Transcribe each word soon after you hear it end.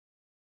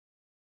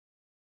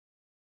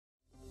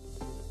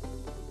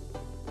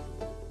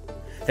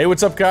Hey,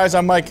 what's up guys?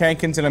 I'm Mike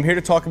Hankins and I'm here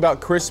to talk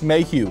about Chris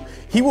Mayhew.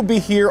 He will be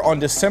here on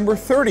December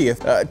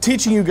 30th,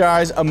 teaching you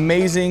guys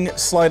amazing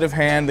sleight of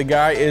hand. The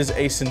guy is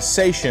a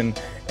sensation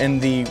in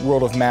the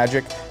world of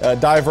magic.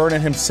 Di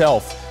Vernon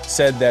himself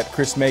said that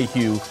Chris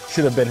Mayhew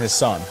should have been his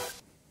son.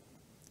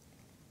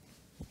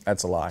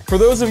 That's a lie. For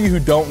those of you who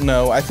don't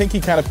know, I think he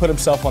kind of put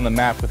himself on the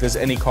map with his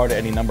any card to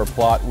any number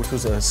plot, which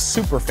was a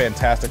super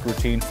fantastic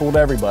routine, fooled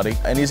everybody.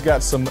 And he's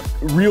got some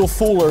real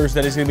foolers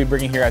that he's going to be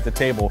bringing here at the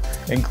table,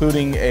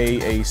 including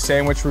a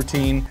sandwich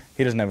routine.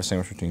 He doesn't have a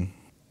sandwich routine.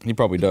 He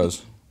probably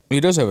does. He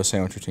does have a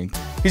sandwich routine.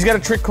 He's got a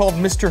trick called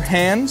Mr.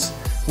 Hands,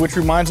 which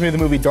reminds me of the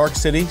movie Dark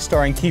City,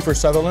 starring Kiefer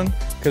Sutherland,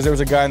 because there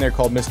was a guy in there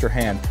called Mr.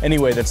 Hand.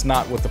 Anyway, that's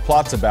not what the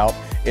plot's about.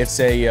 It's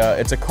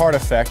a card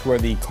effect where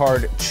the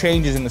card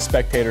changes in the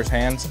spectator's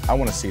hands. I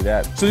want to see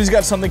that. So he's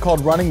got something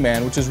called Running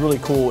Man, which is really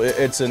cool.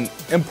 It's an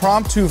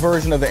impromptu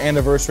version of the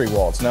Anniversary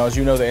Waltz. Now, as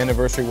you know, the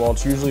Anniversary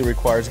Waltz usually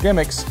requires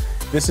gimmicks.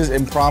 This is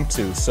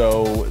impromptu,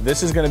 so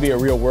this is going to be a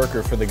real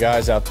worker for the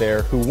guys out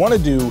there who want to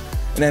do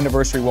an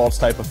Anniversary Waltz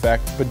type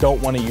effect, but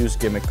don't want to use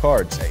gimmick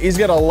cards. He's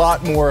got a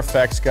lot more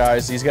effects,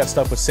 guys. He's got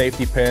stuff with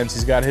safety pins.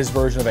 He's got his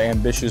version of an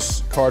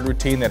ambitious card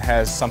routine that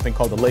has something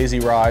called the Lazy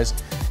Rise,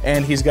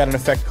 and he's got an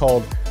effect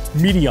called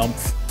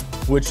Mediumph,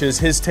 which is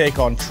his take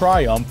on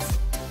Triumph,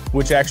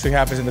 which actually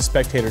happens in the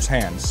spectator's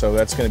hands, so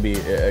that's going to be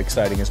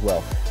exciting as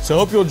well. So I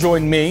hope you'll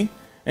join me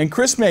and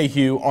Chris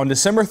Mayhew on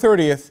December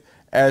 30th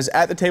as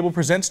At the Table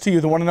presents to you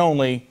the one and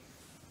only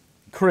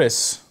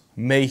Chris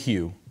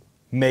Mayhew.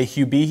 May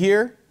Hugh be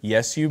here?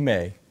 Yes, you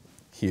may,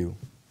 Hugh.